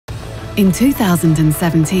In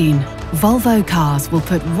 2017, Volvo Cars will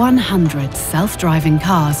put 100 self-driving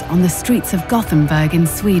cars on the streets of Gothenburg in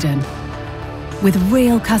Sweden, with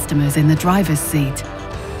real customers in the driver's seat.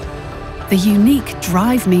 The unique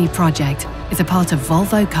Drive Me project is a part of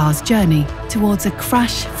Volvo Cars' journey towards a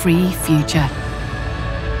crash-free future.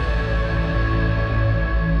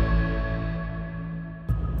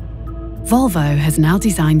 Volvo has now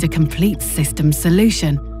designed a complete system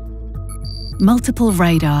solution. Multiple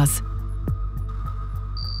radars,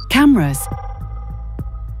 cameras,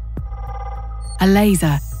 a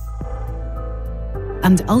laser,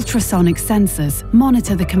 and ultrasonic sensors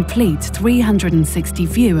monitor the complete 360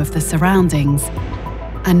 view of the surroundings.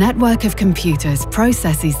 A network of computers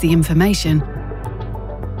processes the information,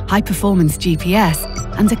 high-performance GPS,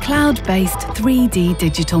 and a cloud-based 3D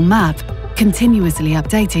digital map, continuously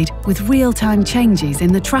updated with real-time changes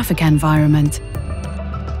in the traffic environment.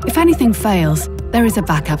 If anything fails, there is a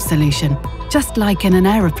backup solution, just like in an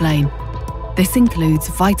aeroplane. This includes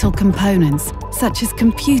vital components such as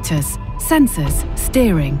computers, sensors,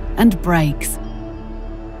 steering, and brakes.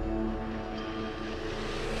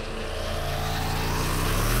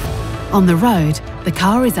 On the road, the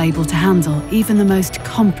car is able to handle even the most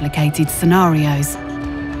complicated scenarios.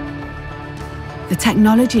 The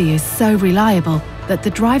technology is so reliable that the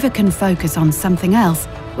driver can focus on something else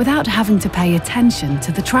without having to pay attention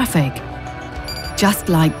to the traffic. Just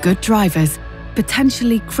like good drivers,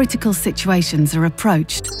 potentially critical situations are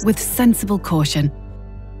approached with sensible caution.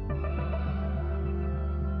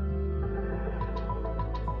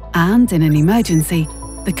 And in an emergency,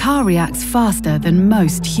 the car reacts faster than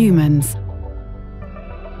most humans.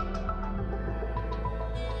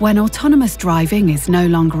 When autonomous driving is no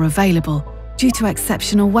longer available due to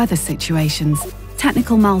exceptional weather situations,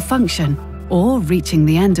 technical malfunction, or reaching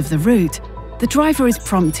the end of the route, the driver is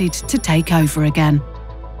prompted to take over again.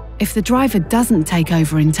 If the driver doesn't take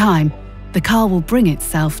over in time, the car will bring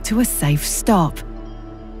itself to a safe stop.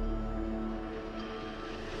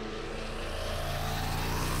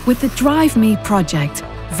 With the Drive Me project,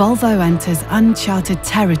 Volvo enters uncharted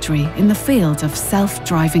territory in the field of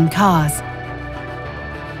self-driving cars.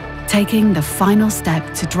 Taking the final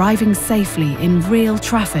step to driving safely in real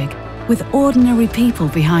traffic with ordinary people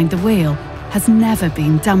behind the wheel has never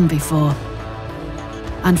been done before.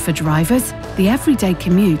 And for drivers, the everyday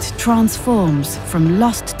commute transforms from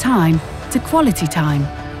lost time to quality time,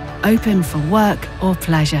 open for work or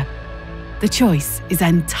pleasure. The choice is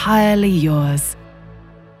entirely yours.